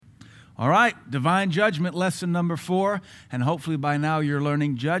All right, divine judgment, lesson number 4, and hopefully by now you're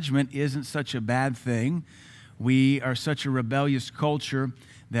learning judgment isn't such a bad thing. We are such a rebellious culture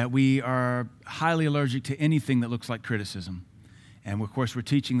that we are highly allergic to anything that looks like criticism. And of course, we're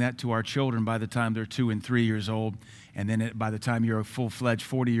teaching that to our children by the time they're 2 and 3 years old. And then by the time you're a full-fledged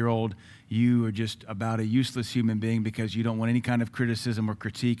 40-year-old, you are just about a useless human being because you don't want any kind of criticism or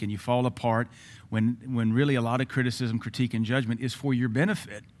critique, and you fall apart when really a lot of criticism, critique, and judgment is for your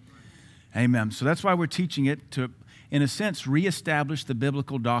benefit. Amen. So that's why we're teaching it to, in a sense, reestablish the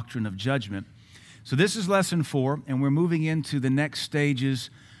biblical doctrine of judgment. So this is lesson 4, and we're moving into the next stages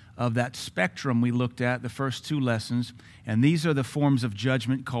of that spectrum we looked at, the first 2 lessons. And these are the forms of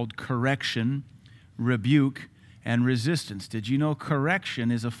judgment called correction, rebuke, and resistance. Did you know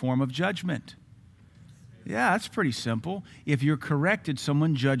correction is a form of judgment? Yeah, that's pretty simple. If you're corrected,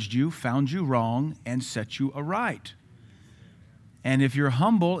 someone judged you, found you wrong, and set you aright. And if you're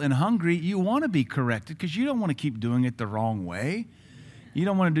humble and hungry, you want to be corrected because you don't want to keep doing it the wrong way. You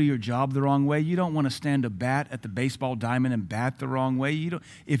don't want to do your job the wrong way. You don't want to stand a bat at the baseball diamond and bat the wrong way.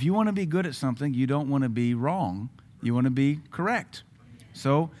 If you want to be good at something, you don't want to be wrong. You want to be correct.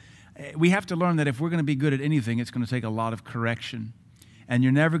 So we have to learn that if we're going to be good at anything, it's going to take a lot of correction. And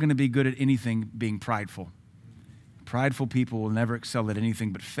you're never going to be good at anything being prideful. Prideful people will never excel at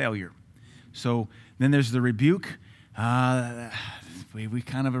anything but failure. So then there's the rebuke. If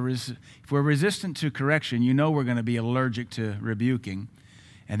we're resistant to correction, you know we're going to be allergic to rebuking.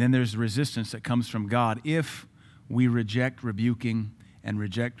 And then there's resistance that comes from God. If we reject rebuking and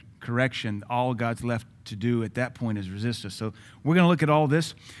reject correction, all God's left to do at that point is resist us. So we're going to look at all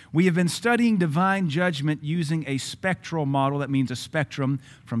this. We have been studying divine judgment using a spectral model. That means a spectrum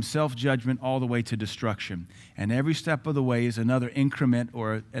from self-judgment all the way to destruction. And every step of the way is another increment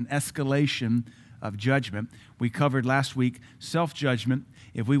or an escalation of judgment. We covered last week self-judgment.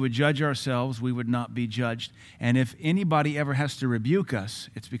 If we would judge ourselves, we would not be judged. And if anybody ever has to rebuke us,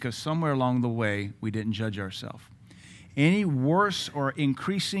 it's because somewhere along the way we didn't judge ourselves. Any worse or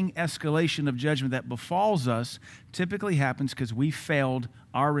increasing escalation of judgment that befalls us typically happens because we failed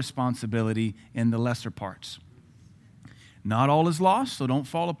our responsibility in the lesser parts. Not all is lost, so don't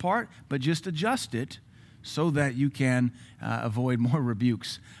fall apart, but just adjust it so that you can avoid more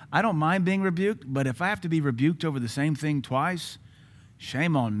rebukes. I don't mind being rebuked, but if I have to be rebuked over the same thing twice,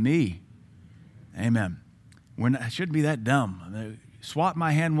 shame on me. Amen. It shouldn't be that dumb. Swat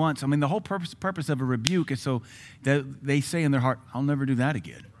my hand once. I mean, the whole purpose of a rebuke is so that they say in their heart, I'll never do that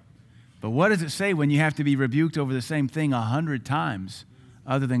again. But what does it say when you have to be rebuked over the same thing 100 times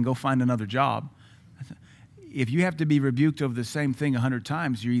other than go find another job? If you have to be rebuked over the same thing 100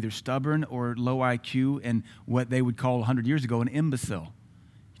 times, you're either stubborn or low IQ and what they would call 100 years ago an imbecile.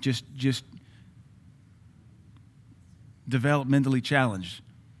 Just developmentally challenged.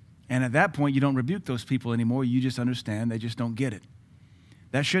 And at that point, you don't rebuke those people anymore. You just understand they just don't get it.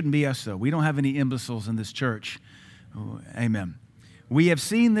 That shouldn't be us, though. We don't have any imbeciles in this church. Oh, amen. We have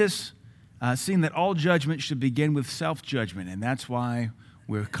seen this, seen that all judgment should begin with self-judgment, and that's why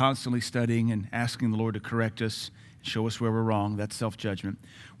we're constantly studying and asking the Lord to correct us, show us where we're wrong. That's self-judgment.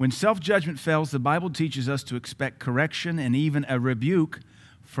 When self-judgment fails, the Bible teaches us to expect correction and even a rebuke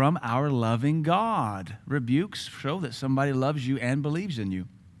from our loving God. Rebukes show that somebody loves you and believes in you.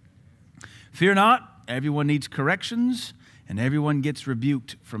 Fear not, everyone needs corrections, and everyone gets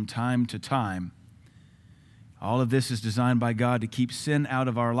rebuked from time to time. All of this is designed by God to keep sin out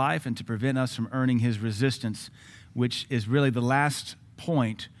of our life and to prevent us from earning His resistance, which is really the last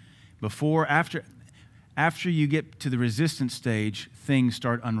point. After you get to the resistance stage, things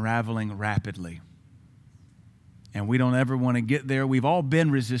start unraveling rapidly. And we don't ever want to get there. We've all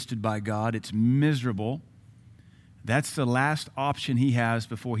been resisted by God. It's miserable. That's the last option He has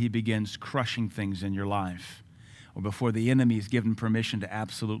before He begins crushing things in your life, or before the enemy is given permission to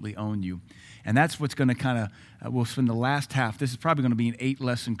absolutely own you. And that's what's going to we'll spend the last half. This is probably going to be an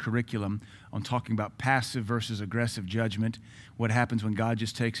 8-lesson curriculum on talking about passive versus aggressive judgment. What happens when God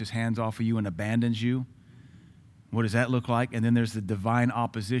just takes His hands off of you and abandons you? What does that look like? And then there's the divine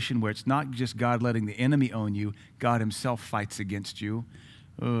opposition, where it's not just God letting the enemy own you. God Himself fights against you.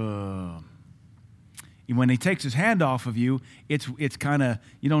 When He takes His hand off of you, it's kind of,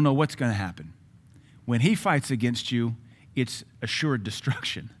 you don't know what's going to happen. When He fights against you, it's assured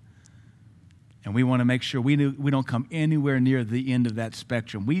destruction. And we want to make sure we don't come anywhere near the end of that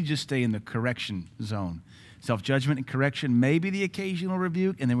spectrum. We just stay in the correction zone. Self-judgment and correction, maybe the occasional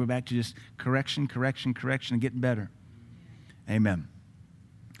rebuke, and then we're back to just correction, and getting better. Amen.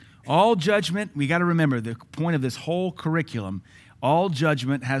 All judgment, we got to remember the point of this whole curriculum, all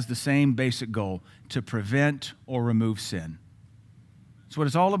judgment has the same basic goal, to prevent or remove sin. That's what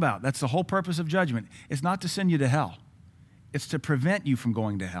it's all about. That's the whole purpose of judgment. It's not to send you to hell. It's to prevent you from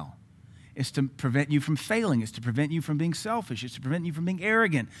going to hell. It's to prevent you from failing. It's to prevent you from being selfish. It's to prevent you from being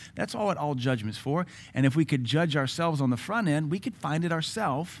arrogant. That's all judgment's for. And if we could judge ourselves on the front end, we could find it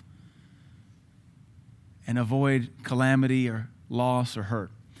ourselves and avoid calamity or loss or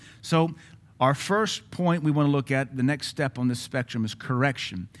hurt. So our first point we want to look at, the next step on this spectrum, is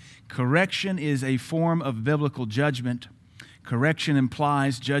correction. Correction is a form of biblical judgment. Correction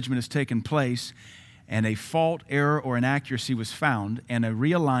implies judgment has taken place and a fault, error, or inaccuracy was found, and a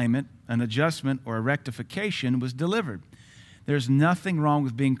realignment, an adjustment, or a rectification was delivered. There's nothing wrong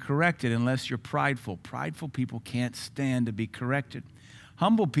with being corrected unless you're prideful. Prideful people can't stand to be corrected.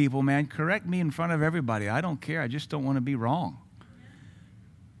 Humble people, man, correct me in front of everybody. I don't care. I just don't want to be wrong.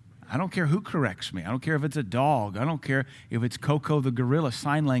 I don't care who corrects me. I don't care if it's a dog. I don't care if it's Coco the gorilla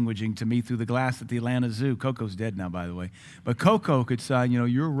sign languaging to me through the glass at the Atlanta Zoo. Coco's dead now, by the way. But Coco could say,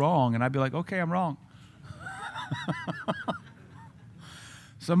 you're wrong. And I'd be like, okay, I'm wrong.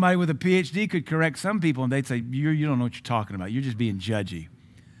 Somebody with a PhD could correct some people, and they'd say, you don't know what you're talking about. You're just being judgy.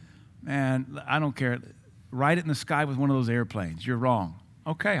 Man, I don't care. Write it in the sky with one of those airplanes. You're wrong.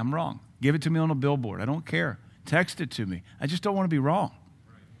 Okay, I'm wrong. Give it to me on a billboard. I don't care. Text it to me. I just don't want to be wrong.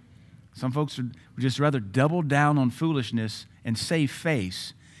 Some folks would just rather double down on foolishness and save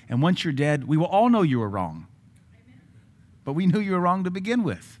face. And once you're dead, we will all know you were wrong. But we knew you were wrong to begin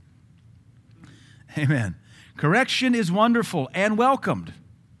with. Amen. Correction is wonderful and welcomed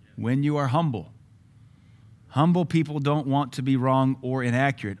when you are humble. Humble people don't want to be wrong or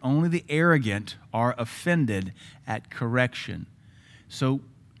inaccurate. Only the arrogant are offended at correction. So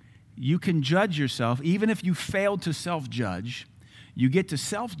you can judge yourself, even if you fail to self-judge. You get to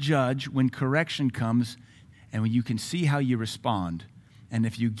self-judge when correction comes and when you can see how you respond. And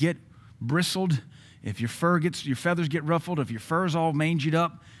if you get bristled, if your feathers get ruffled, if your fur's all mangied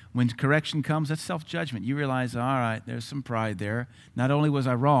up, when correction comes, that's self-judgment. You realize, all right, there's some pride there. Not only was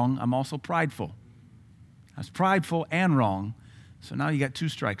I wrong, I'm also prideful. I was prideful and wrong, so now you got 2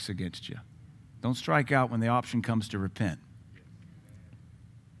 strikes against you. Don't strike out when the option comes to repent.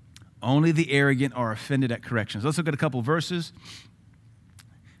 Only the arrogant are offended at corrections. Let's look at a couple verses.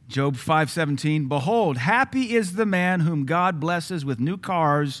 Job 5:17, behold, happy is the man whom God blesses with new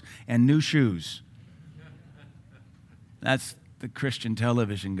cars and new shoes. That's the Christian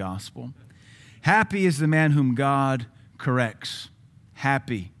television gospel. Happy is the man whom God corrects.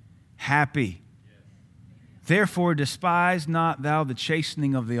 Happy, happy. Therefore, despise not thou the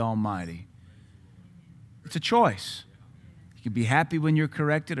chastening of the Almighty. It's a choice. You can be happy when you're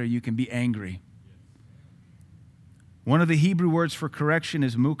corrected, or you can be angry. One of the Hebrew words for correction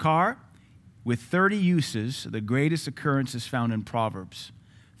is mukar. With 30 uses, the greatest occurrence is found in Proverbs.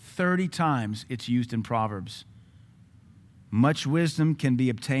 30 times it's used in Proverbs. Much wisdom can be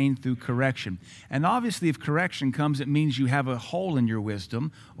obtained through correction. And obviously, if correction comes, it means you have a hole in your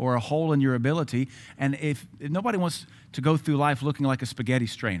wisdom or a hole in your ability. And if nobody wants to go through life looking like a spaghetti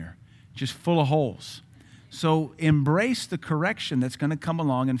strainer, just full of holes. So embrace the correction that's going to come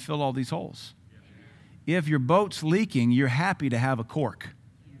along and fill all these holes. If your boat's leaking, you're happy to have a cork.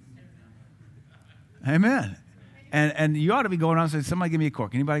 Amen. And you ought to be going around and saying, somebody give me a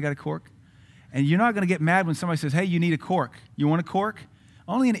cork. Anybody got a cork? And you're not going to get mad when somebody says, hey, you need a cork. You want a cork?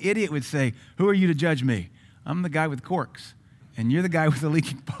 Only an idiot would say, who are you to judge me? I'm the guy with corks. And you're the guy with the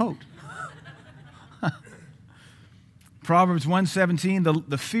leaking boat. Proverbs 1:17,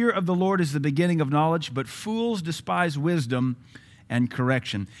 the fear of the Lord is the beginning of knowledge, but fools despise wisdom and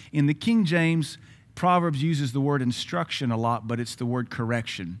correction. In the King James, Proverbs uses the word instruction a lot, but it's the word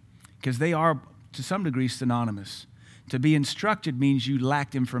correction, because they are, to some degree, synonymous. To be instructed means you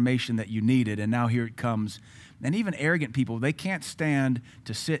lacked information that you needed, and now here it comes. And even arrogant people, they can't stand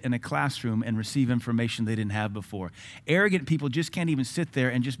to sit in a classroom and receive information they didn't have before. Arrogant people just can't even sit there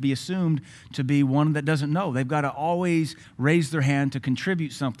and just be assumed to be one that doesn't know. They've got to always raise their hand to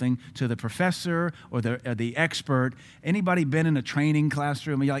contribute something to the professor or the expert. Anybody been in a training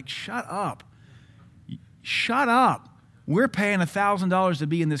classroom and you're like, shut up. Shut up. We're paying $1,000 to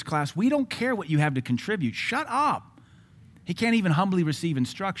be in this class. We don't care what you have to contribute. Shut up. He can't even humbly receive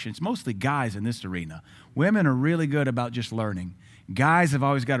instruction. It's mostly guys in this arena. Women are really good about just learning. Guys have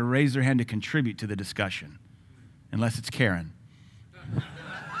always got to raise their hand to contribute to the discussion, unless it's Karen.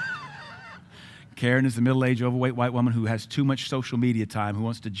 Karen is the middle-aged, overweight white woman who has too much social media time, who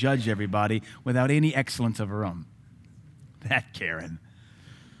wants to judge everybody without any excellence of her own. That Karen.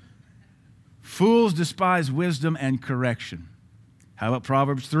 Fools despise wisdom and correction. How about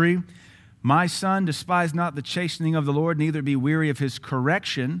Proverbs 3? My son, despise not the chastening of the Lord, neither be weary of his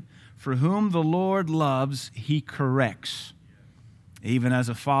correction. For whom the Lord loves, he corrects even as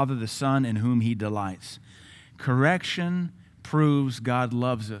a father the son in whom he delights. Correction proves God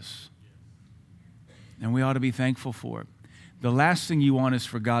loves us, and we ought to be thankful for it. The last thing you want is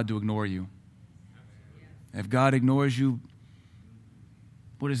for God to ignore you. If God ignores you,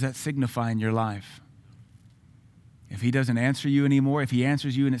 what does that signify in your life? If he doesn't answer you anymore, if he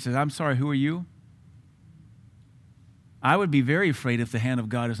answers you and it says, I'm sorry, who are you? I would be very afraid if the hand of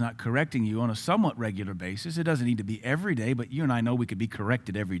God is not correcting you on a somewhat regular basis. It doesn't need to be every day, but you and I know we could be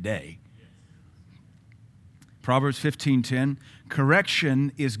corrected every day. Proverbs 15:10,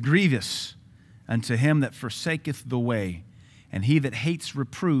 correction is grievous unto him that forsaketh the way, and he that hates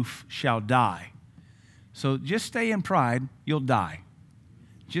reproof shall die. So just stay in pride, you'll die.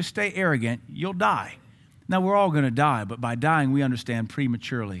 Just stay arrogant, you'll die. Now, we're all going to die, but by dying, we understand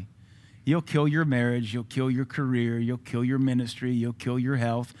prematurely. You'll kill your marriage, you'll kill your career, you'll kill your ministry, you'll kill your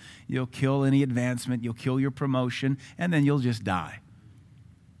health, you'll kill any advancement, you'll kill your promotion, and then you'll just die.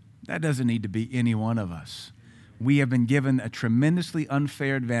 That doesn't need to be any one of us. We have been given a tremendously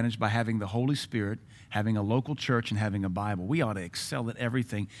unfair advantage by having the Holy Spirit, having a local church, and having a Bible. We ought to excel at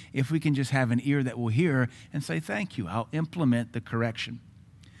everything if we can just have an ear that will hear and say, thank you, I'll implement the correction.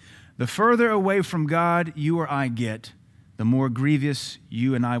 The further away from God you or I get, the more grievous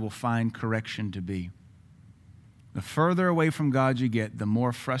you and I will find correction to be. The further away from God you get, the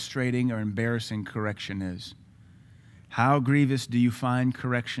more frustrating or embarrassing correction is. How grievous do you find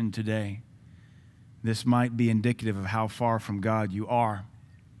correction today? This might be indicative of how far from God you are.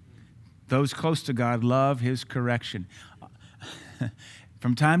 Those close to God love his correction.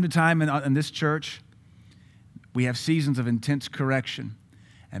 From time to time in this church, we have seasons of intense correction.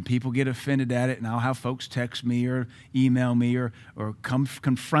 And people get offended at it, and I'll have folks text me or email me or come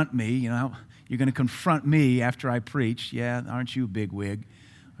confront me. You know, you're going to confront me after I preach. Yeah, aren't you a bigwig?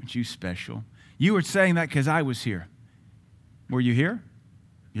 Aren't you special? You were saying that because I was here. Were you here?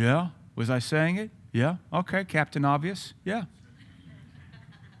 Yeah. Was I saying it? Yeah. Okay, Captain Obvious. Yeah.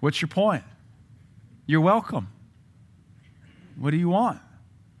 What's your point? You're welcome. What do you want?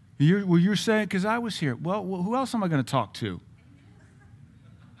 You're saying because I was here. Well, who else am I going to talk to?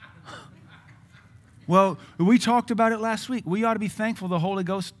 Well, we talked about it last week. We ought to be thankful the Holy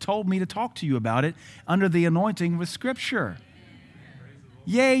Ghost told me to talk to you about it under the anointing with Scripture.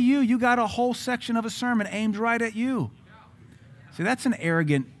 Yay, you got a whole section of a sermon aimed right at you. See, that's an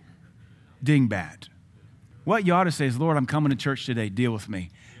arrogant dingbat. What you ought to say is, Lord, I'm coming to church today. Deal with me.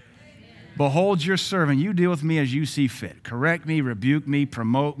 Behold your servant. You deal with me as you see fit. Correct me, rebuke me,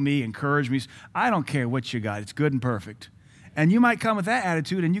 promote me, encourage me. I don't care what you got. It's good and perfect. And you might come with that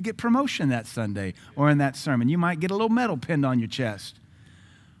attitude and you get promotion that Sunday or in that sermon. You might get a little medal pinned on your chest.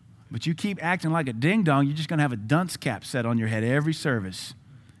 But you keep acting like a ding-dong, you're just going to have a dunce cap set on your head every service.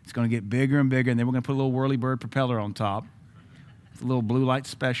 It's going to get bigger and bigger, and then we're going to put a little whirly bird propeller on top. It's a little blue light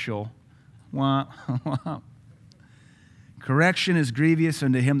special. Wah, wah. Correction is grievous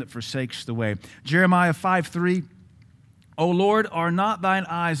unto him that forsakes the way. Jeremiah 5:3, O Lord, are not thine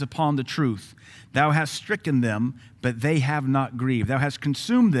eyes upon the truth? Thou hast stricken them, but they have not grieved. Thou hast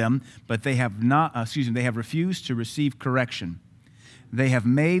consumed them, but they have they have refused to receive correction. They have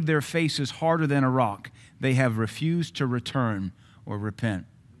made their faces harder than a rock. They have refused to return or repent.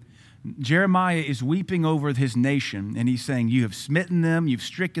 Jeremiah is weeping over his nation, and he's saying, you have smitten them, you've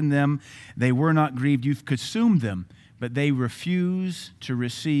stricken them, they were not grieved, you've consumed them, but they refuse to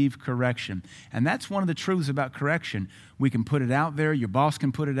receive correction. And that's one of the truths about correction. We can put it out there, your boss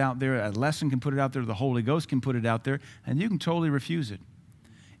can put it out there, a lesson can put it out there, the Holy Ghost can put it out there, and you can totally refuse it.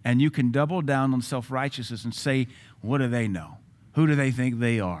 And you can double down on self-righteousness and say, what do they know? Who do they think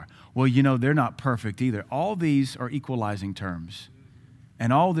they are? Well, you know, they're not perfect either. All these are equalizing terms.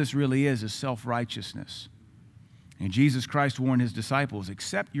 And all this really is self-righteousness. And Jesus Christ warned his disciples,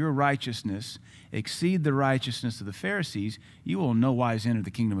 except your righteousness exceed the righteousness of the Pharisees, you will in no wise enter the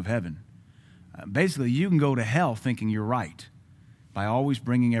kingdom of heaven. Basically, you can go to hell thinking you're right by always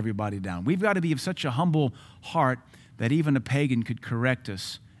bringing everybody down. We've got to be of such a humble heart that even a pagan could correct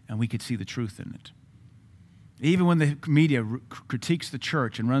us and we could see the truth in it. Even when the media critiques the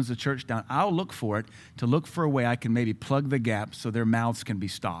church and runs the church down, I'll look for it to look for a way I can maybe plug the gap so their mouths can be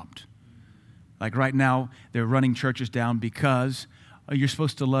stopped. Like right now, they're running churches down because you're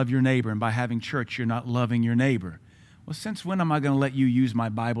supposed to love your neighbor, and by having church, you're not loving your neighbor. Well, since when am I going to let you use my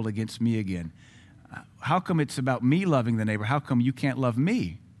Bible against me again? How come it's about me loving the neighbor? How come you can't love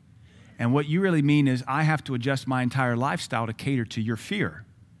me? And what you really mean is I have to adjust my entire lifestyle to cater to your fear.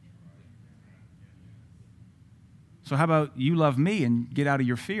 So how about you love me and get out of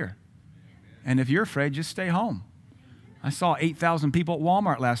your fear? And if you're afraid, just stay home. I saw 8,000 people at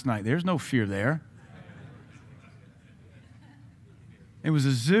Walmart last night. There's no fear there. It was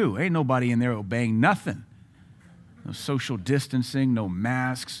a zoo. Ain't nobody in there obeying nothing. No social distancing, no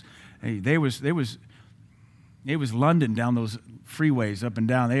masks. Hey, it was London down those freeways up and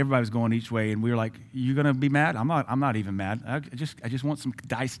down. Everybody was going each way, and we were like, "You gonna be mad?" I'm not even mad. I just want some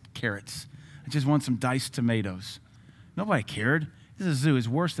diced carrots. I just want some diced tomatoes. Nobody cared. This is a zoo. It's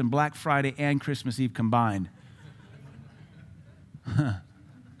worse than Black Friday and Christmas Eve combined.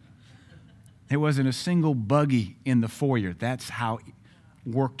 There wasn't a single buggy in the foyer. That's how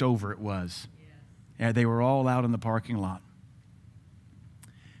worked over it was. Yeah, they were all out in the parking lot.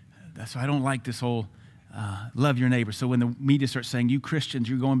 That's why I don't like this whole love your neighbor. So when the media starts saying, you Christians,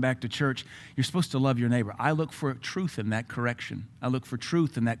 you're going back to church, you're supposed to love your neighbor. I look for truth in that correction. I look for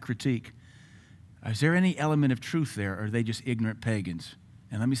truth in that critique. Is there any element of truth there, or are they just ignorant pagans?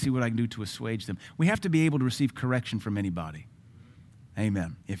 And let me see what I can do to assuage them. We have to be able to receive correction from anybody.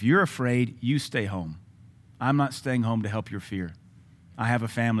 Amen. If you're afraid, you stay home. I'm not staying home to help your fear. I have a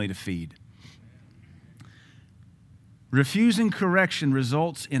family to feed. Refusing correction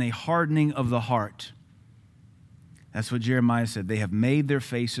results in a hardening of the heart. That's what Jeremiah said. They have made their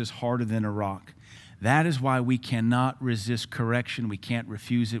faces harder than a rock. That is why we cannot resist correction. We can't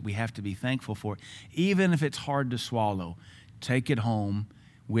refuse it. We have to be thankful for it. Even if it's hard to swallow, take it home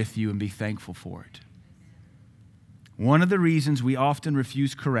with you and be thankful for it. One of the reasons we often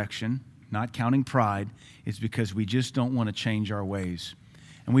refuse correction, not counting pride, is because we just don't want to change our ways.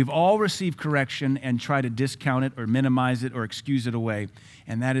 And we've all received correction and try to discount it or minimize it or excuse it away.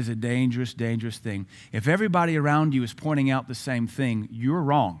 And that is a dangerous, dangerous thing. If everybody around you is pointing out the same thing, you're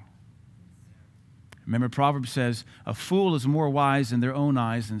wrong. Remember, Proverbs says, a fool is more wise in their own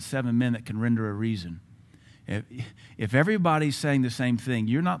eyes than 7 men that can render a reason. If everybody's saying the same thing,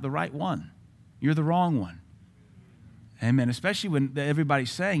 you're not the right one. You're the wrong one. Amen. Especially when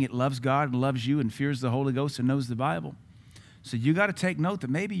everybody's saying it loves God and loves you and fears the Holy Ghost and knows the Bible. So you got to take note that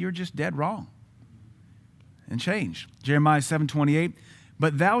maybe you're just dead wrong and change. Jeremiah 7:28,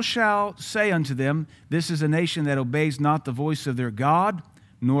 but thou shalt say unto them, this is a nation that obeys not the voice of their God,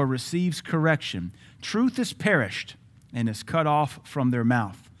 nor receives correction. Truth is perished and is cut off from their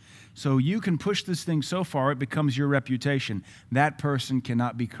mouth. So you can push this thing so far, it becomes your reputation. That person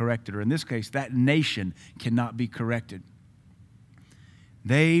cannot be corrected, or in this case, that nation cannot be corrected.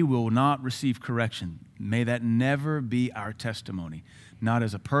 They will not receive correction. May that never be our testimony. Not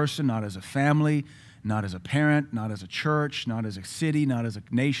as a person, not as a family, not as a parent, not as a church, not as a city, not as a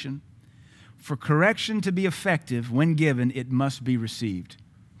nation. For correction to be effective, when given, it must be received.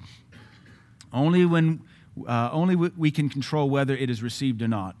 Only we can control whether it is received or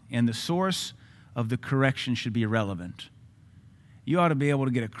not. And the source of the correction should be irrelevant. You ought to be able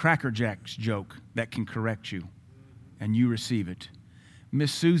to get a Cracker Jacks joke that can correct you, and you receive it.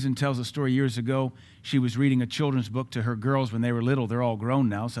 Miss Susan tells a story years ago. She was reading a children's book to her girls when they were little. They're all grown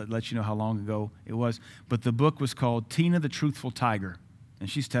now, so that lets you know how long ago it was. But the book was called Tina the Truthful Tiger, and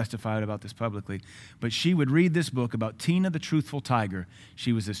she's testified about this publicly. But she would read this book about Tina the Truthful Tiger.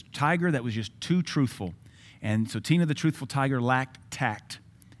 She was this tiger that was just too truthful. And so Tina the Truthful Tiger lacked tact.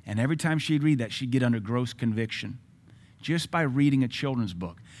 And every time she'd read that, she'd get under gross conviction just by reading a children's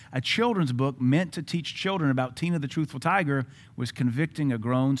book. A children's book meant to teach children about Tina the Truthful Tiger was convicting a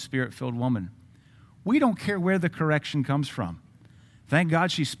grown, spirit-filled woman. We don't care where the correction comes from. Thank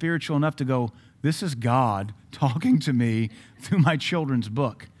God she's spiritual enough to go, this is God talking to me through my children's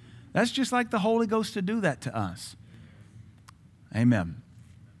book. That's just like the Holy Ghost to do that to us. Amen.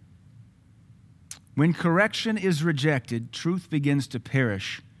 When correction is rejected, truth begins to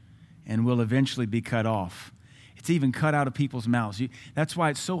perish and will eventually be cut off. It's even cut out of people's mouths. That's why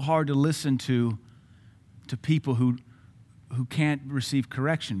it's so hard to listen to people who can't receive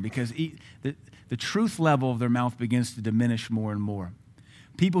correction, because the truth level of their mouth begins to diminish more and more.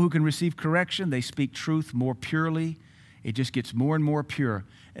 People who can receive correction, they speak truth more purely. It just gets more and more pure.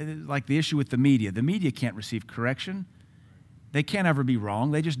 Like the issue with the media. The media can't receive correction. They can't ever be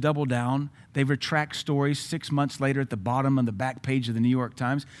wrong. They just double down. They retract stories 6 months later at the bottom on the back page of the New York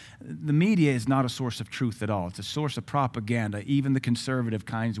Times. The media is not a source of truth at all. It's a source of propaganda, even the conservative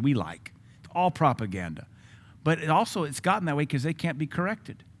kinds we like. It's all propaganda. But it's gotten that way because they can't be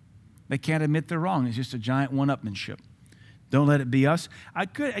corrected. They can't admit they're wrong. It's just a giant one-upmanship. Don't let it be us. I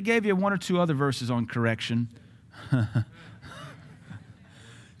gave you 1 or 2 other verses on correction.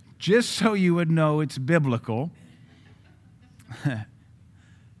 Just so you would know it's biblical.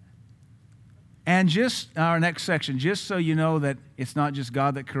 And just our next section, just so you know that it's not just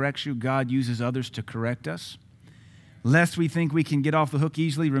God that corrects you, God uses others to correct us. Lest we think we can get off the hook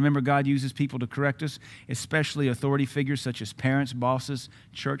easily, remember God uses people to correct us, especially authority figures such as parents, bosses,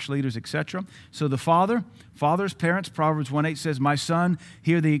 church leaders, etc. So the father's parents, Proverbs 1:8 says, "My son,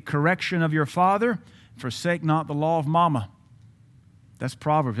 hear the correction of your father, forsake not the law of mama." That's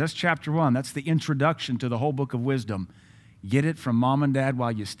Proverbs. That's chapter 1. That's the introduction to the whole book of wisdom. Get it from mom and dad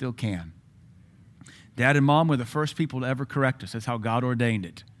while you still can. Dad and mom were the first people to ever correct us. That's how God ordained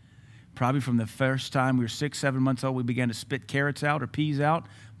it. Probably from the first time we were 6, 7 months old, we began to spit carrots out or peas out.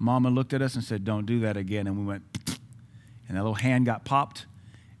 Mama looked at us and said, "Don't do that again." And we went, and that little hand got popped.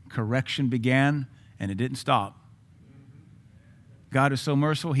 Correction began, and it didn't stop. God is so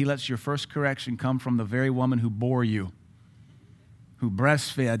merciful, He lets your first correction come from the very woman who bore you, who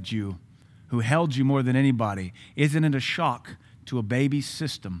breastfed you, who held you more than anybody. Isn't it a shock to a baby's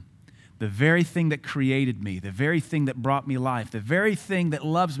system? The very thing that created me, the very thing that brought me life, the very thing that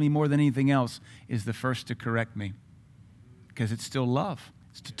loves me more than anything else is the first to correct me, because it's still love.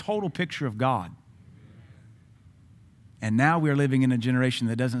 It's a total picture of God. And now we're living in a generation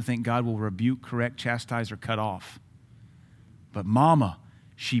that doesn't think God will rebuke, correct, chastise, or cut off. But Mama,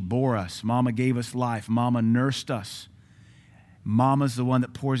 she bore us. Mama gave us life. Mama nursed us. Mama's the one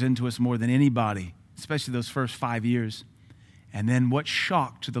that pours into us more than anybody, especially those first 5 years. And then what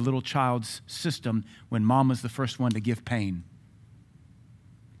shock to the little child's system when Mama's the first one to give pain.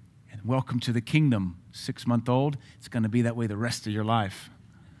 And welcome to the kingdom, 6-month-old. It's going to be that way the rest of your life.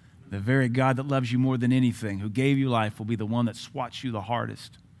 The very God that loves you more than anything, who gave you life, will be the one that swats you the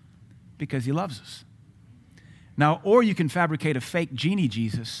hardest because He loves us. Now, or you can fabricate a fake genie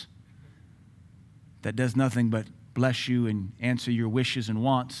Jesus that does nothing but bless you and answer your wishes and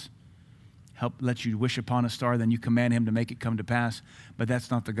wants. Help let you wish upon a star, then you command Him to make it come to pass. But that's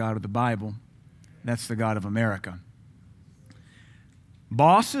not the God of the Bible. That's the God of America.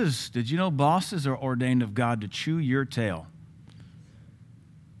 Bosses, did you know bosses are ordained of God to chew your tail?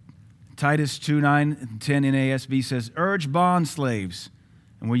 Titus 2:9-10 NASB says, "Urge bond slaves,"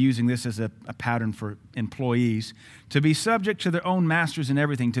 and we're using this as a pattern for employees, "to be subject to their own masters in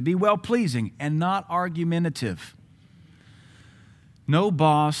everything, to be well-pleasing and not argumentative." No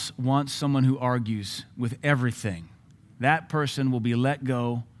boss wants someone who argues with everything. That person will be let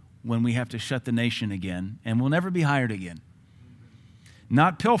go when we have to shut the nation again and will never be hired again.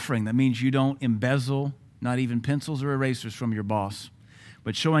 Not pilfering, that means you don't embezzle, not even pencils or erasers from your boss,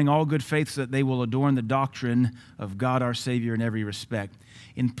 but showing all good faith so that they will adorn the doctrine of God our Savior in every respect.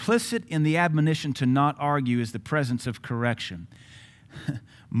 Implicit in the admonition to not argue is the presence of correction.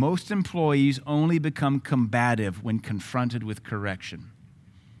 Most employees only become combative when confronted with correction.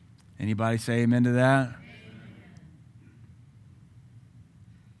 Anybody say amen to that? Amen.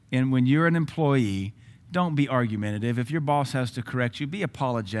 And when you're an employee, don't be argumentative. If your boss has to correct you, be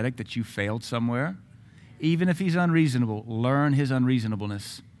apologetic that you failed somewhere. Even if he's unreasonable, learn his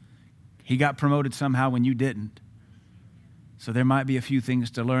unreasonableness. He got promoted somehow when you didn't. So there might be a few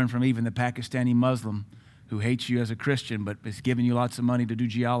things to learn from even the Pakistani Muslim who hates you as a Christian but is giving you lots of money to do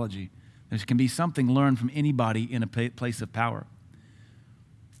geology. There can be something learned from anybody in a place of power.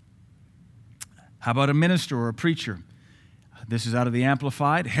 How about a minister or a preacher? This is out of the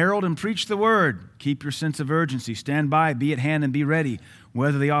Amplified. "Herald and preach the word. Keep your sense of urgency. Stand by, be at hand, and be ready.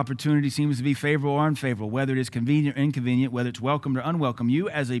 Whether the opportunity seems to be favorable or unfavorable, whether it is convenient or inconvenient, whether it's welcomed or unwelcome, you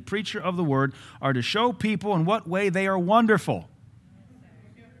as a preacher of the word are to show people in what way they are wonderful."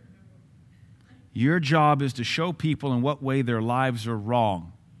 Your job is to show people in what way their lives are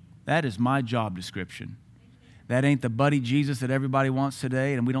wrong. That is my job description. That ain't the buddy Jesus that everybody wants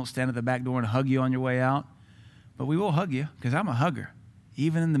today, and we don't stand at the back door and hug you on your way out. But we will hug you, because I'm a hugger.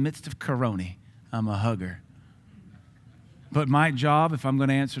 Even in the midst of Corona, I'm a hugger. But my job, if I'm going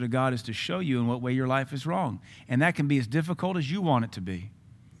to answer to God, is to show you in what way your life is wrong. And that can be as difficult as you want it to be.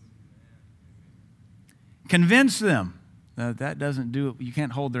 Convince them. That doesn't do it. You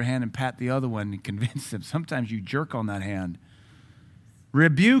can't hold their hand and pat the other one and convince them. Sometimes you jerk on that hand.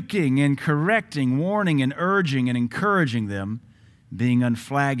 Rebuking and correcting, warning and urging and encouraging them, being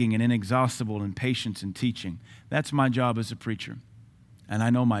unflagging and inexhaustible in patience and teaching. That's my job as a preacher. And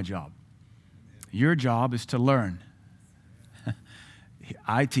I know my job. Your job is to learn.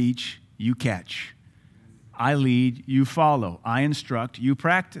 I teach, you catch. I lead, you follow. I instruct, you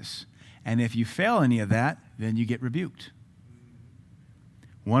practice. And if you fail any of that, then you get rebuked.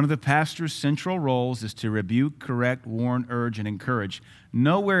 One of the pastor's central roles is to rebuke, correct, warn, urge, and encourage.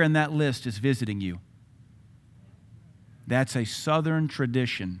 Nowhere in that list is visiting you. That's a Southern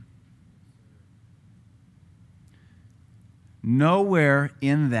tradition. Nowhere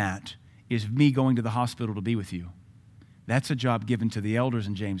in that is me going to the hospital to be with you. That's a job given to the elders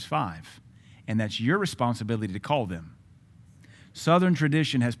in James 5. and that's your responsibility to call them. Southern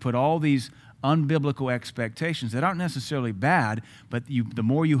tradition has put all these unbiblical expectations that aren't necessarily bad, but the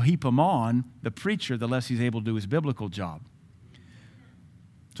more you heap them on the preacher, the less he's able to do his biblical job.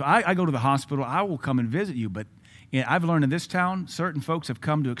 So I go to the hospital. I will come and visit you, but I've learned in this town, certain folks have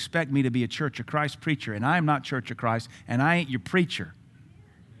come to expect me to be a Church of Christ preacher, and I am not Church of Christ, and I ain't your preacher.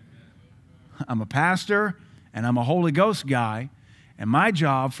 I'm a pastor, and I'm a Holy Ghost guy, and my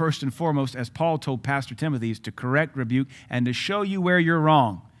job, first and foremost, as Paul told Pastor Timothy, is to correct, rebuke, and to show you where you're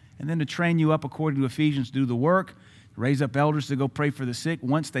wrong, and then to train you up according to Ephesians, do the work, raise up elders to go pray for the sick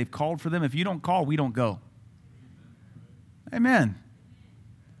once they've called for them. If you don't call, we don't go. Amen.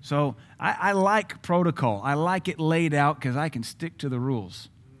 So I like protocol. I like it laid out because I can stick to the rules.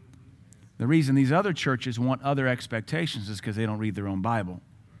 The reason these other churches want other expectations is because they don't read their own Bible.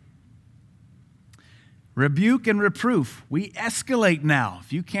 Rebuke and reproof. We escalate now.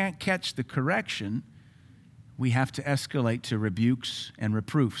 If you can't catch the correction, we have to escalate to rebukes and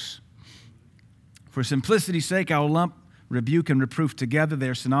reproofs. For simplicity's sake, I will lump rebuke and reproof together. They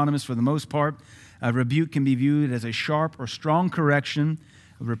are synonymous for the most part. A rebuke can be viewed as a sharp or strong correction.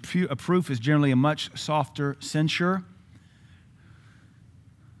 A reproof is generally a much softer censure.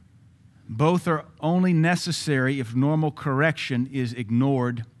 Both are only necessary if normal correction is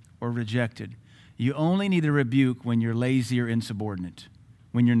ignored or rejected. You only need a rebuke when you're lazy or insubordinate,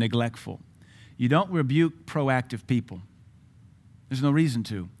 when you're neglectful. You don't rebuke proactive people. There's no reason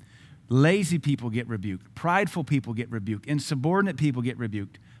to. Lazy people get rebuked. Prideful people get rebuked. Insubordinate people get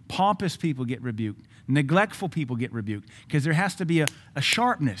rebuked. Pompous people get rebuked. Neglectful people get rebuked because there has to be a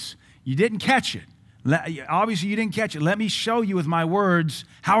sharpness. You didn't catch it. Obviously, you didn't catch it. Let me show you with my words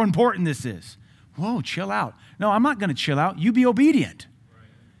how important this is. Whoa, chill out. No, I'm not going to chill out. You be obedient.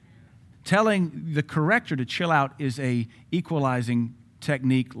 Telling the corrector to chill out is a equalizing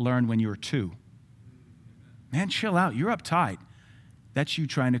technique learned when you were 2. Man, chill out. You're uptight. That's you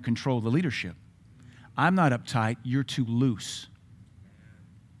trying to control the leadership. I'm not uptight. You're too loose.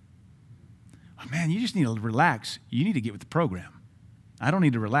 Oh, man, you just need to relax. You need to get with the program. I don't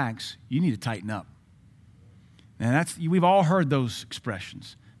need to relax. You need to tighten up. And we've all heard those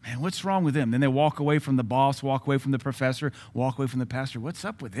expressions. Man, what's wrong with them? Then they walk away from the boss, walk away from the professor, walk away from the pastor. What's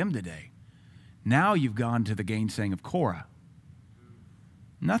up with them today? Now you've gone to the gainsaying of Korah.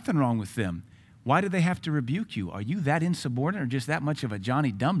 Nothing wrong with them. Why do they have to rebuke you? Are you that insubordinate or just that much of a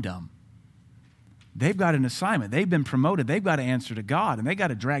Johnny Dum-Dum? They've got an assignment. They've been promoted. They've got to answer to God, and they got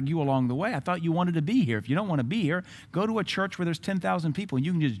to drag you along the way. I thought you wanted to be here. If you don't want to be here, go to a church where there's 10,000 people, and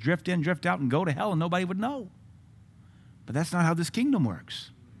you can just drift in, drift out, and go to hell, and nobody would know. But that's not how this kingdom works.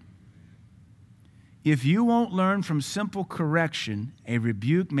 If you won't learn from simple correction, a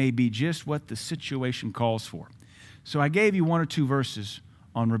rebuke may be just what the situation calls for. So I gave you 1 or 2 verses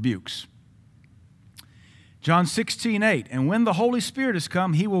on rebukes. John 16:8, and when the Holy Spirit has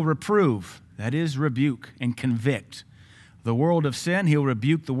come, he will reprove, that is, rebuke and convict the world of sin. He'll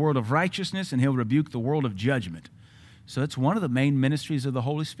rebuke the world of righteousness, and he'll rebuke the world of judgment. So it's one of the main ministries of the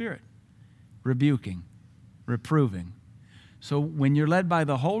Holy Spirit, rebuking, reproving. So when you're led by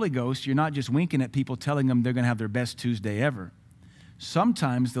the Holy Ghost, you're not just winking at people telling them they're going to have their best Tuesday ever.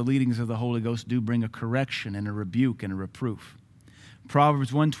 Sometimes the leadings of the Holy Ghost do bring a correction and a rebuke and a reproof.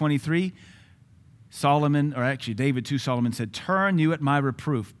 Proverbs 1:23, David to Solomon said, turn you at my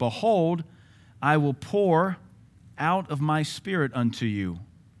reproof. Behold, I will pour out of my spirit unto you.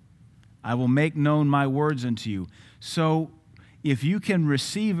 I will make known my words unto you. So if you can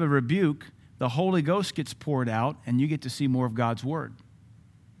receive a rebuke, the Holy Ghost gets poured out, and you get to see more of God's word.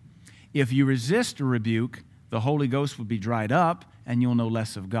 If you resist a rebuke, the Holy Ghost will be dried up, and you'll know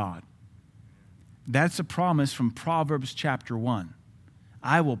less of God. That's a promise from Proverbs chapter 1.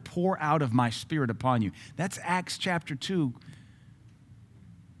 I will pour out of my spirit upon you. That's Acts chapter 2,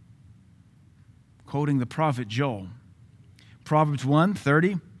 quoting the prophet Joel. Proverbs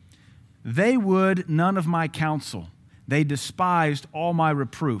 1:30, they would none of my counsel. They despised all my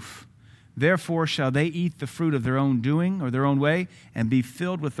reproof. Therefore shall they eat the fruit of their own doing or their own way and be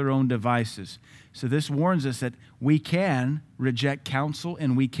filled with their own devices. So this warns us that we can reject counsel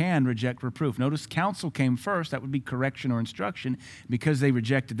and we can reject reproof. Notice counsel came first. That would be correction or instruction. Because they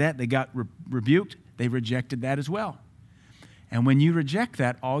rejected that, they got rebuked. They rejected that as well. And when you reject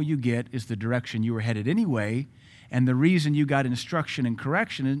that, all you get is the direction you were headed anyway. And the reason you got instruction and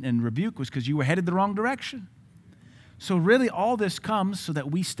correction and rebuke was because you were headed the wrong direction. So really all this comes so that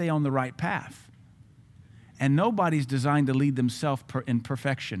we stay on the right path. And nobody's designed to lead themselves in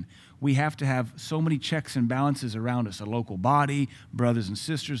perfection. We have to have so many checks and balances around us. A local body, brothers and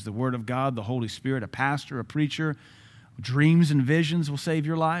sisters, the Word of God, the Holy Spirit, a pastor, a preacher. Dreams and visions will save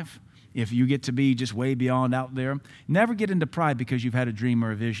your life. if you get to be just way beyond out there. Never get into pride because you've had a dream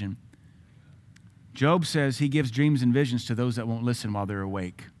or a vision. Job says he gives dreams and visions to those that won't listen while they're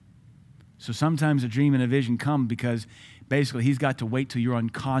awake. So sometimes a dream and a vision come because basically he's got to wait till you're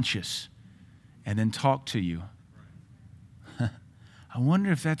unconscious and then talk to you. I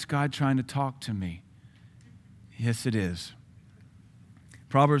wonder if that's God trying to talk to me. Yes, it is.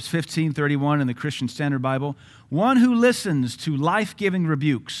 Proverbs 15:31 in the Christian Standard Bible, one who listens to life-giving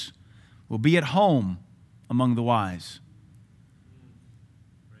rebukes will be at home among the wise.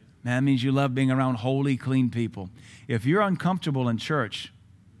 That means you love being around holy, clean people. If you're uncomfortable in church,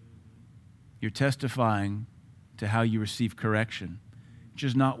 you're testifying to how you receive correction, which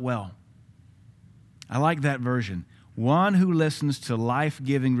is not well. I like that version. One who listens to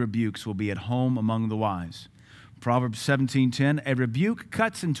life-giving rebukes will be at home among the wise. Proverbs 17:10, a rebuke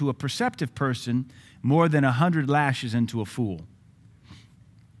cuts into a perceptive person more than 100 lashes into a fool.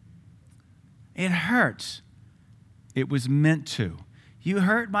 It hurts. It was meant to. You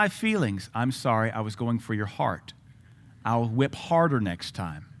hurt my feelings. I'm sorry, I was going for your heart. I'll whip harder next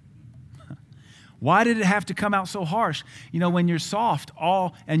time. Why did it have to come out so harsh? You know, when you're soft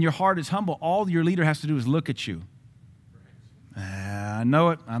and your heart is humble, all your leader has to do is look at you. I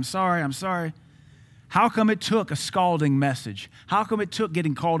know it. I'm sorry. How come it took a scalding message? How come it took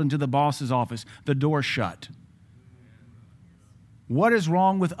getting called into the boss's office, the door shut? What is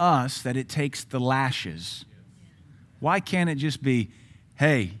wrong with us that it takes the lashes? Why can't it just be,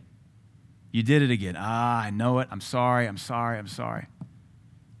 hey, you did it again. I know it. I'm sorry.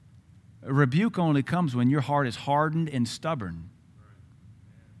 A rebuke only comes when your heart is hardened and stubborn.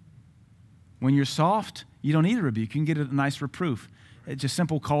 When you're soft, you don't need a rebuke. You can get a nice reproof. It's a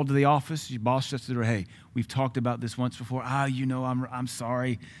simple call to the office. Your boss just said, hey, we've talked about this once before. I'm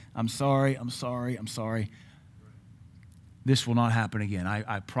sorry. This will not happen again.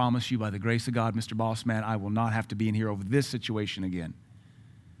 I promise you by the grace of God, Mr. Boss Man, I will not have to be in here over this situation again.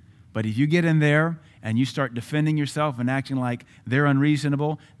 But if you get in there and you start defending yourself and acting like they're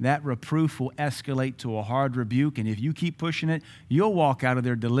unreasonable, that reproof will escalate to a hard rebuke. And if you keep pushing it, you'll walk out of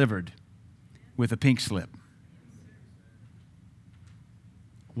there delivered with a pink slip.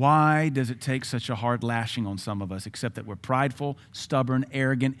 Why does it take such a hard lashing on some of us, except that we're prideful, stubborn,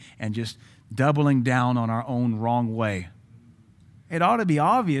 arrogant, and just doubling down on our own wrong way? It ought to be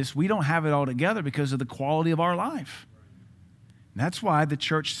obvious we don't have it all together because of the quality of our life. And that's why the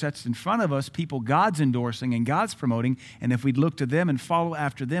church sets in front of us people God's endorsing and God's promoting, and if we'd look to them and follow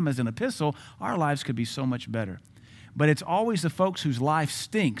after them as an epistle, our lives could be so much better. But it's always the folks whose life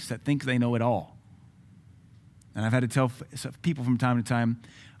stinks that think they know it all. And I've had to tell people from time to time,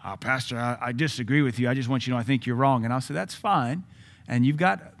 Pastor, I disagree with you. I just want you to know I think you're wrong. And I'll say, that's fine. And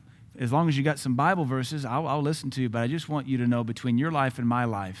as long as you got some Bible verses, I'll listen to you. But I just want you to know between your life and my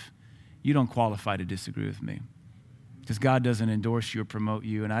life, you don't qualify to disagree with me. Because God doesn't endorse you or promote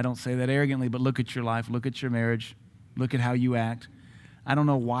you. And I don't say that arrogantly, but look at your life, look at your marriage, look at how you act. I don't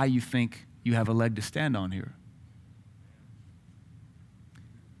know why you think you have a leg to stand on here.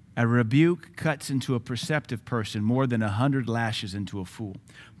 A rebuke cuts into a perceptive person more than 100 lashes into a fool.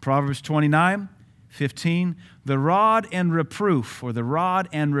 Proverbs 29:15, the rod and reproof, or the rod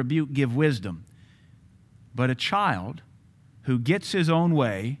and rebuke, give wisdom. But a child who gets his own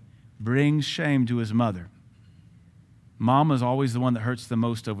way brings shame to his mother. Mom is always the one that hurts the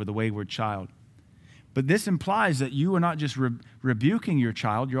most over the wayward child. But this implies that you are not just rebuking your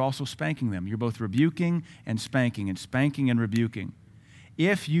child, you're also spanking them. You're both rebuking and spanking and rebuking.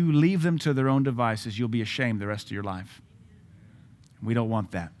 If you leave them to their own devices, you'll be ashamed the rest of your life. We don't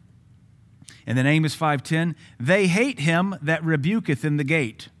want that. And then Amos 5:10, they hate him that rebuketh in the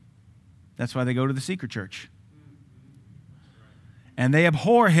gate. That's why they go to the secret church. And they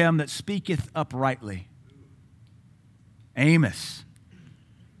abhor him that speaketh uprightly. Amos.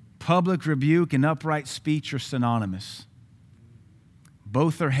 Public rebuke and upright speech are synonymous.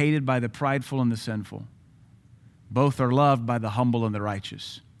 Both are hated by the prideful and the sinful. Both are loved by the humble and the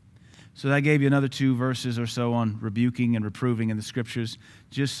righteous. So that gave you another 2 verses or so on rebuking and reproving in the scriptures,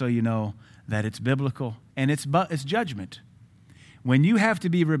 just so you know that it's biblical and it's judgment. When you have to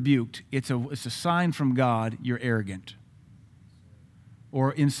be rebuked, it's a sign from God you're arrogant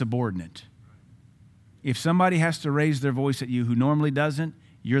or insubordinate. If somebody has to raise their voice at you who normally doesn't,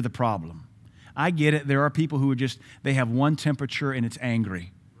 you're the problem. I get it. There are people who they have one temperature and it's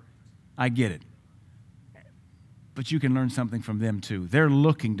angry. I get it. But you can learn something from them too. They're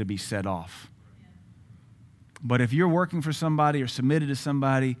looking to be set off. But if you're working for somebody or submitted to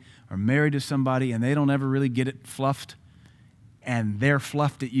somebody or married to somebody and they don't ever really get it fluffed and they're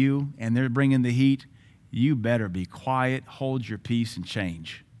fluffed at you and they're bringing the heat, you better be quiet, hold your peace, and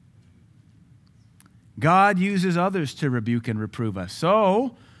change. God uses others to rebuke and reprove us.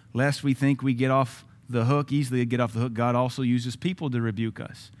 So, lest we think we easily get off the hook, God also uses people to rebuke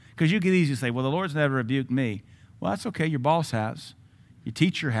us. Because you can easily say, well, the Lord's never rebuked me. Well, that's okay. Your boss has. Your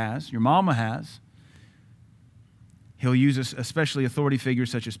teacher has. Your mama has. He'll use us, especially authority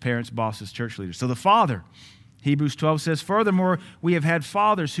figures such as parents, bosses, church leaders. So the Father, Hebrews 12 says, furthermore, we have had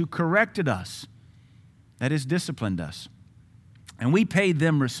fathers who corrected us, that is, disciplined us, and we paid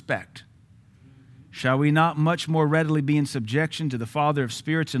them respect. Shall we not much more readily be in subjection to the Father of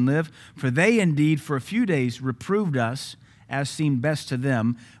spirits and live? For they indeed for a few days reproved us as seemed best to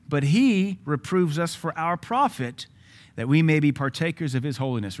them, but he reproves us for our profit, that we may be partakers of his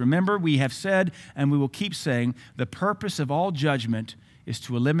holiness. Remember, we have said, and we will keep saying, the purpose of all judgment is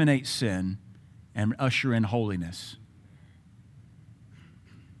to eliminate sin and usher in holiness.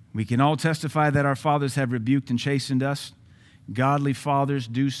 We can all testify that our fathers have rebuked and chastened us. Godly fathers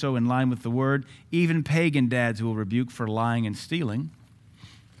do so in line with the word. Even pagan dads will rebuke for lying and stealing.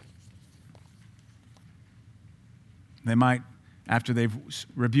 They might, after they've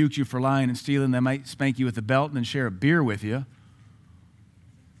rebuked you for lying and stealing, they might spank you with a belt and then share a beer with you.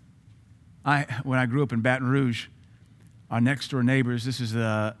 When I grew up in Baton Rouge, our next door neighbors, this is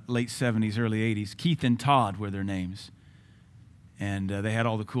the late 70s, early 80s, Keith and Todd were their names. And they had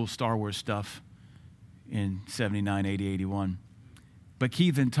all the cool Star Wars stuff in 79, 80, 81. But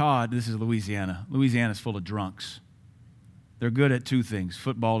Keith and Todd, this is Louisiana. Louisiana's full of drunks. They're good at two things,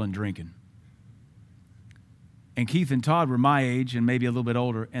 football and drinking. And Keith and Todd were my age and maybe a little bit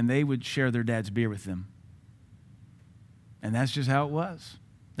older, and they would share their dad's beer with them. And that's just how it was.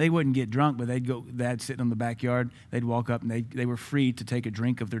 They wouldn't get drunk, but they'd go, Dad's sitting in the backyard, they'd walk up, and they were free to take a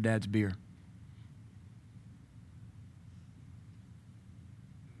drink of their dad's beer.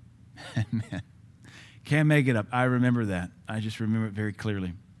 Man, can't make it up. I remember that. I just remember it very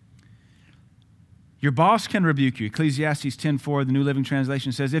clearly. Your boss can rebuke you. Ecclesiastes 10:4, the New Living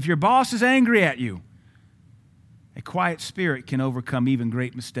Translation says, if your boss is angry at you, a quiet spirit can overcome even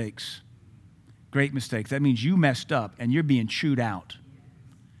great mistakes. Great mistakes. That means you messed up and you're being chewed out.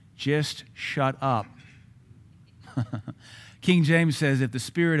 Just shut up. King James says, if the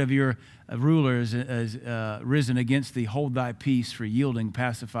spirit of your ruler is risen against thee, hold thy peace, for yielding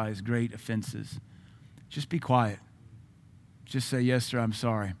pacifies great offenses. Just be quiet. Just say, yes, sir, I'm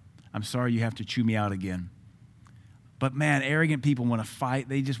sorry. I'm sorry you have to chew me out again. But man, arrogant people want to fight.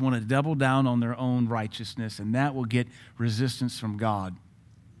 They just want to double down on their own righteousness, and that will get resistance from God.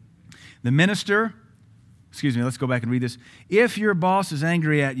 The minister, let's go back and read this. If your boss is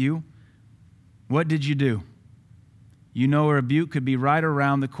angry at you, what did you do? You know a rebuke could be right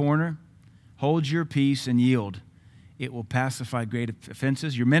around the corner. Hold your peace and yield. It will pacify great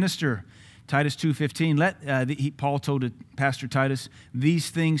offenses. Your minister, Titus 2:15, Paul told Pastor Titus, these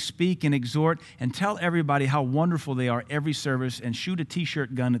things speak and exhort and tell everybody how wonderful they are every service, and shoot a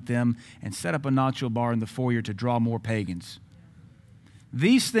T-shirt gun at them and set up a nacho bar in the foyer to draw more pagans.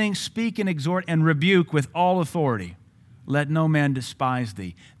 These things speak and exhort and rebuke with all authority. Let no man despise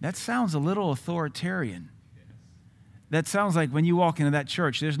thee. That sounds a little authoritarian. That sounds like when you walk into that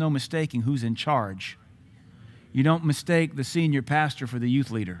church, there's no mistaking who's in charge. You don't mistake the senior pastor for the youth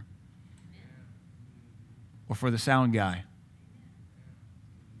leader or for the sound guy.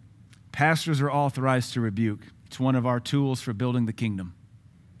 Pastors are authorized to rebuke. It's one of our tools for building the kingdom.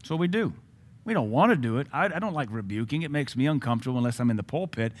 That's what we do. We don't want to do it. I don't like rebuking. It makes me uncomfortable unless I'm in the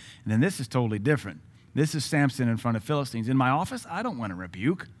pulpit. And then this is totally different. This is Samson in front of Philistines. In my office, I don't want to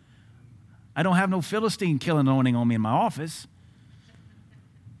rebuke. I don't have no Philistine killing anointing on me in my office.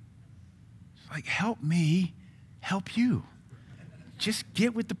 It's like, help me help you. Just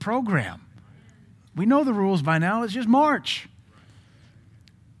get with the program. We know the rules by now. Let's just march.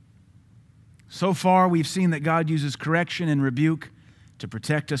 So far, we've seen that God uses correction and rebuke to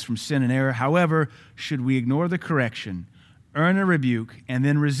protect us from sin and error. However, should we ignore the correction, earn a rebuke, and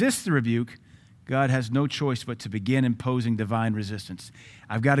then resist the rebuke, God has no choice but to begin imposing divine resistance.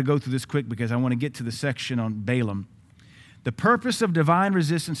 I've got to go through this quick because I want to get to the section on Balaam. The purpose of divine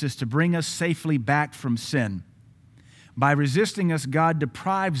resistance is to bring us safely back from sin. By resisting us, God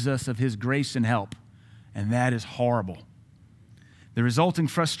deprives us of his grace and help, and that is horrible. The resulting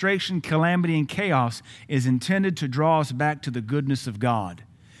frustration, calamity, and chaos is intended to draw us back to the goodness of God.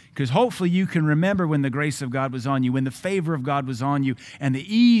 Because hopefully you can remember when the grace of God was on you, when the favor of God was on you, and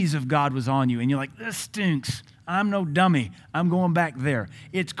the ease of God was on you. And you're like, this stinks. I'm no dummy. I'm going back there.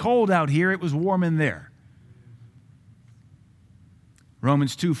 It's cold out here. It was warm in there.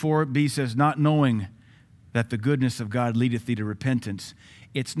 Romans 2:4b says, not knowing that the goodness of God leadeth thee to repentance.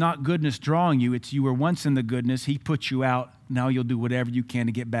 It's not goodness drawing you. It's you were once in the goodness. He put you out. Now you'll do whatever you can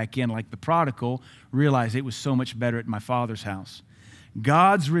to get back in. Like the prodigal realized it was so much better at my Father's house.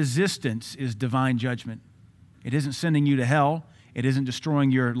 God's resistance is divine judgment. It isn't sending you to hell. It isn't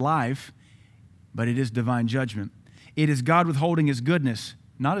destroying your life, but it is divine judgment. It is God withholding his goodness,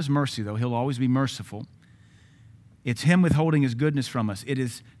 not his mercy, though. He'll always be merciful. It's him withholding his goodness from us. It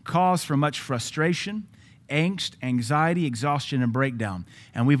is cause for much frustration, angst, anxiety, exhaustion, and breakdown.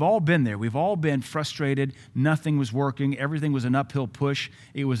 And we've all been there. We've all been frustrated. Nothing was working. Everything was an uphill push.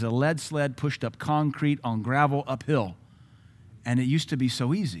 It was a lead sled pushed up concrete on gravel uphill. And it used to be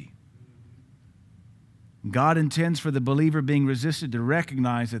so easy. God intends for the believer being resisted to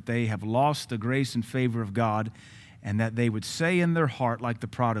recognize that they have lost the grace and favor of God, and that they would say in their heart, like the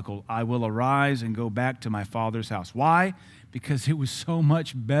prodigal, I will arise and go back to my Father's house. Why? Because it was so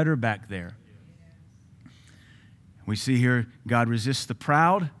much better back there. We see here God resists the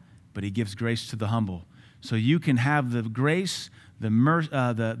proud, but he gives grace to the humble. So you can have the grace,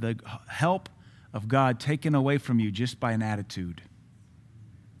 the help of God taken away from you just by an attitude.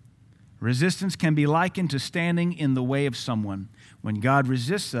 Resistance can be likened to standing in the way of someone. When God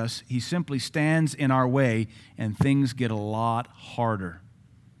resists us, he simply stands in our way and things get a lot harder.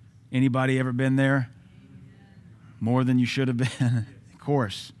 Anybody ever been there? More than you should have been? Of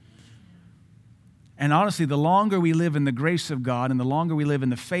course. And honestly, the longer we live in the grace of God and the longer we live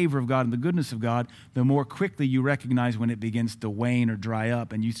in the favor of God and the goodness of God, the more quickly you recognize when it begins to wane or dry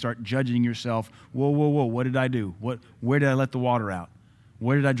up and you start judging yourself. Whoa, what did I do? Where did I let the water out?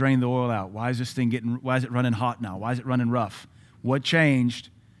 Where did I drain the oil out? Why is it running hot now? Why is it running rough? What changed?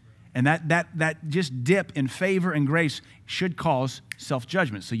 And that just dip in favor and grace should cause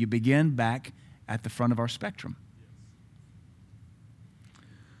self-judgment. So you begin back at the front of our spectrum.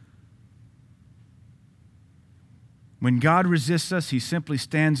 When God resists us, he simply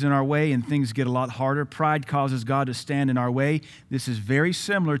stands in our way and things get a lot harder. Pride causes God to stand in our way. This is very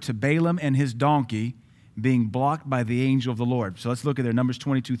similar to Balaam and his donkey being blocked by the angel of the Lord. So let's look at there, Numbers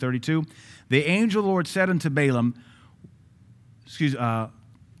 22:32. The angel of the Lord said unto Balaam,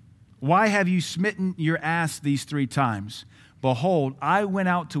 why have you smitten your ass these 3 times? Behold, I went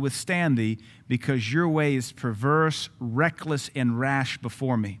out to withstand thee, because your way is perverse, reckless, and rash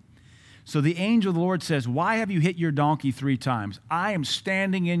before me. So the angel of the Lord says, why have you hit your donkey 3 times? I am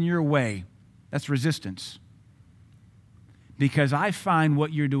standing in your way. That's resistance. Because I find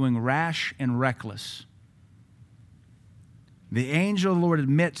what you're doing rash and reckless. The angel of the Lord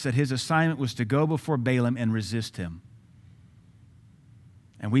admits that his assignment was to go before Balaam and resist him.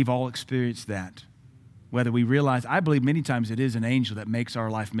 And we've all experienced that. Whether we realize, I believe many times it is an angel that makes our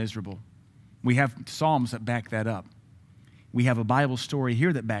life miserable. We have Psalms that back that up. We have a Bible story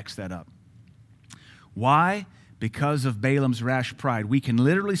here that backs that up. Why? Because of Balaam's rash pride. We can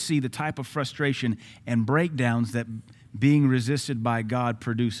literally see the type of frustration and breakdowns that being resisted by God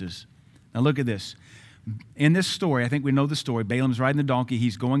produces. Now look at this. In this story, I think we know the story. Balaam's riding the donkey.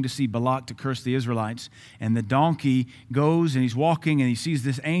 He's going to see Balak to curse the Israelites. And the donkey goes and he's walking and he sees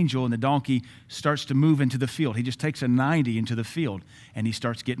this angel and the donkey starts to move into the field. He just takes a 90 into the field and he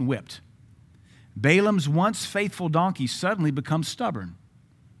starts getting whipped. Balaam's once faithful donkey suddenly becomes stubborn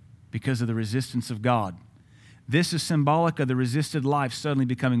because of the resistance of God. This is symbolic of the resisted life suddenly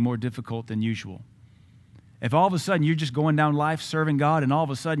becoming more difficult than usual. If all of a sudden you're just going down life serving God and all of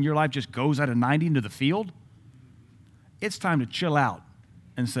a sudden your life just goes out of 90 into the field, it's time to chill out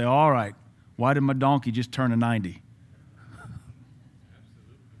and say, all right, why did my donkey just turn a 90?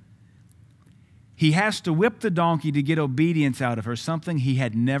 He has to whip the donkey to get obedience out of her, something he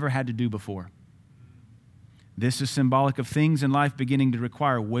had never had to do before. This is symbolic of things in life beginning to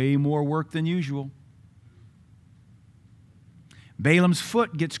require way more work than usual. Balaam's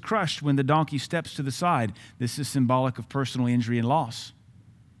foot gets crushed when the donkey steps to the side. This is symbolic of personal injury and loss.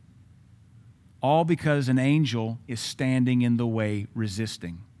 All because an angel is standing in the way,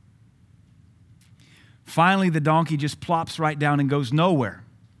 resisting. Finally, the donkey just plops right down and goes nowhere.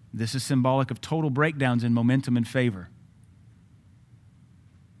 This is symbolic of total breakdowns in momentum and favor.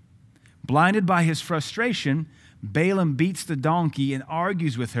 Blinded by his frustration, Balaam beats the donkey and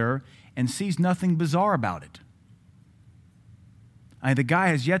argues with her and sees nothing bizarre about it. The guy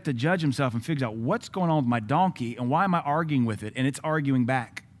has yet to judge himself and figure out what's going on with my donkey and why am I arguing with it, and it's arguing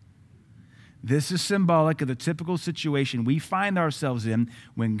back. This is symbolic of the typical situation we find ourselves in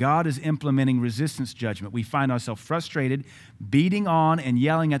when God is implementing resistance judgment. We find ourselves frustrated, beating on and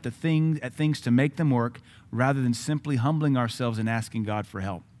yelling at things to make them work, rather than simply humbling ourselves and asking God for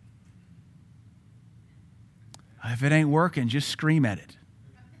help. If it ain't working, just scream at it.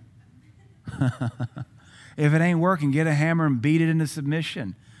 If it ain't working, get a hammer and beat it into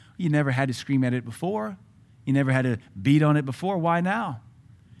submission. You never had to scream at it before. You never had to beat on it before. Why now?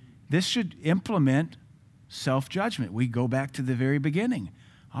 This should implement self-judgment. We go back to the very beginning.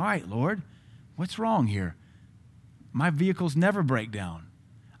 All right, Lord, what's wrong here? My vehicles never break down.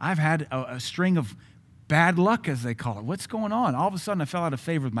 I've had a string of bad luck, as they call it. What's going on? All of a sudden, I fell out of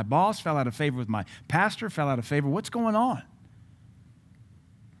favor with my boss, fell out of favor with my pastor, fell out of favor. What's going on?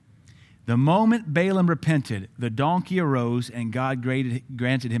 The moment Balaam repented, the donkey arose and God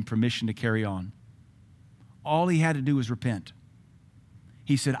granted him permission to carry on. All he had to do was repent.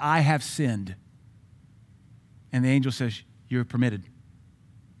 He said, I have sinned. And the angel says, you're permitted.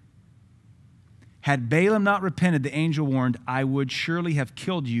 Had Balaam not repented, the angel warned, I would surely have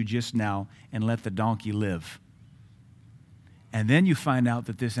killed you just now and let the donkey live. And then you find out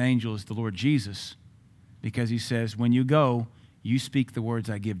that this angel is the Lord Jesus, because he says, when you go, you speak the words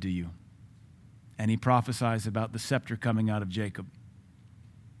I give to you. And he prophesies about the scepter coming out of Jacob.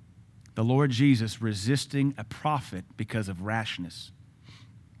 The Lord Jesus resisting a prophet because of rashness.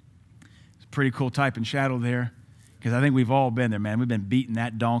 It's a pretty cool type and shadow there, because I think we've all been there, man. We've been beating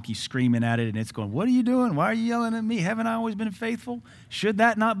that donkey, screaming at it, and it's going, what are you doing? Why are you yelling at me? Haven't I always been faithful? Should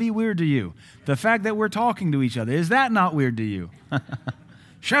that not be weird to you? The fact that we're talking to each other, is that not weird to you?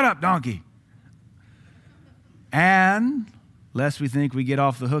 Shut up, donkey. And, lest we think we get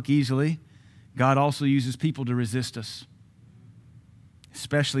off the hook easily, God also uses people to resist us,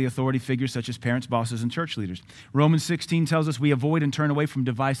 especially authority figures such as parents, bosses, and church leaders. Romans 16 tells us we avoid and turn away from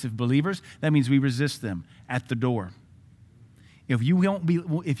divisive believers. That means we resist them at the door. If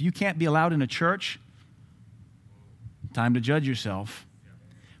you can't be allowed in a church, time to judge yourself.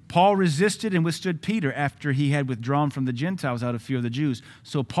 Paul resisted and withstood Peter after he had withdrawn from the Gentiles out of fear of the Jews.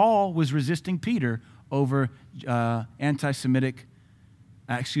 So Paul was resisting Peter over anti-Gentile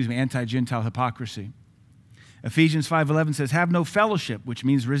hypocrisy. Ephesians 5:11 says, have no fellowship, which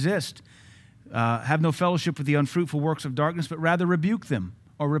means resist. Have no fellowship with the unfruitful works of darkness, but rather rebuke them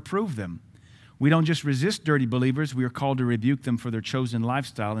or reprove them. We don't just resist dirty believers, we are called to rebuke them for their chosen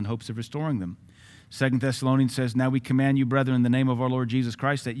lifestyle in hopes of restoring them. 2 Thessalonians says, now we command you, brethren, in the name of our Lord Jesus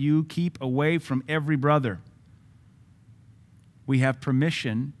Christ, that you keep away from every brother. We have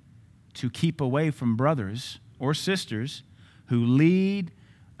permission to keep away from brothers or sisters who lead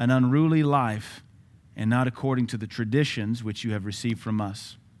an unruly life and not according to the traditions which you have received from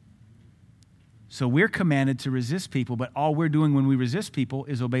us. So we're commanded to resist people, but all we're doing when we resist people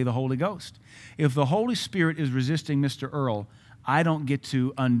is obey the Holy Ghost. If the Holy Spirit is resisting Mr. Earl, I don't get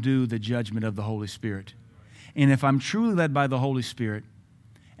to undo the judgment of the Holy Spirit. And if I'm truly led by the Holy Spirit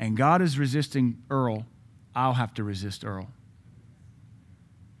and God is resisting Earl, I'll have to resist Earl.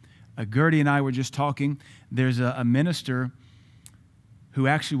 Gertie and I were just talking. There's a minister who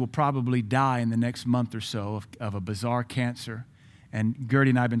actually will probably die in the next month or so of a bizarre cancer. And Gertie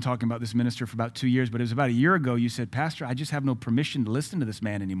and I have been talking about this minister for about 2 years, but it was about a year ago you said, Pastor, I just have no permission to listen to this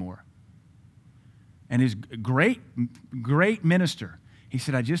man anymore. And he's a great minister. He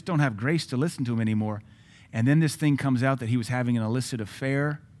said, I just don't have grace to listen to him anymore. And then this thing comes out that he was having an illicit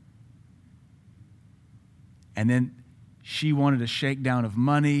affair. And then she wanted a shakedown of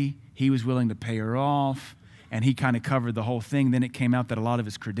money. He was willing to pay her off. And he kind of covered the whole thing. Then it came out that a lot of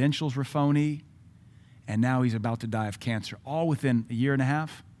his credentials were phony. And now he's about to die of cancer, all within a year and a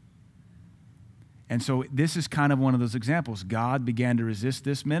half. And so this is kind of one of those examples. God began to resist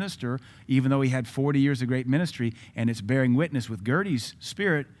this minister, even though he had 40 years of great ministry, and it's bearing witness with Gertie's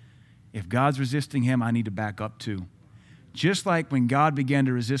spirit. If God's resisting him, I need to back up too. Just like when God began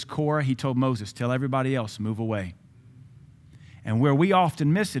to resist Korah, he told Moses, tell everybody else, move away. And where we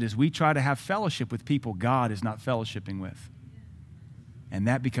often miss it is we try to have fellowship with people God is not fellowshipping with. And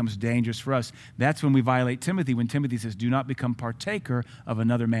that becomes dangerous for us. That's when we violate Timothy, when Timothy says, do not become partaker of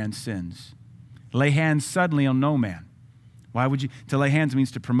another man's sins. Lay hands suddenly on no man. Why would you? To lay hands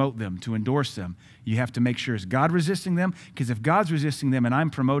means to promote them, to endorse them. You have to make sure, is God resisting them? Because if God's resisting them and I'm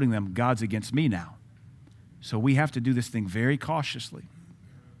promoting them, God's against me now. So we have to do this thing very cautiously.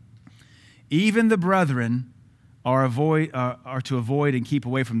 Even the brethren are to avoid and keep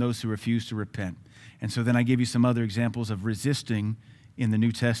away from those who refuse to repent. And so then I give you some other examples of resisting in the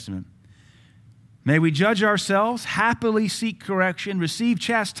New Testament. May we judge ourselves, happily seek correction, receive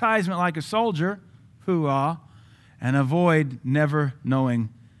chastisement like a soldier, hoo-ah, and avoid knowing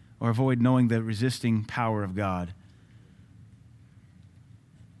the resisting power of God.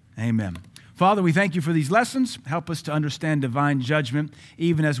 Amen. Father, we thank you for these lessons. Help us to understand divine judgment,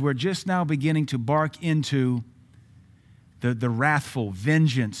 even as we're just now beginning to bark into the wrathful,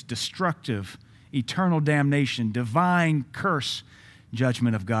 vengeance, destructive, eternal damnation, divine curse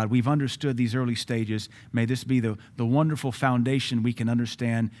judgment of God. We've understood these early stages. May this be the wonderful foundation we can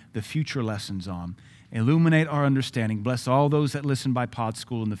understand the future lessons on. Illuminate our understanding. Bless all those that listen by Pod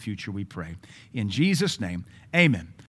School in the future, we pray. In Jesus' name, amen.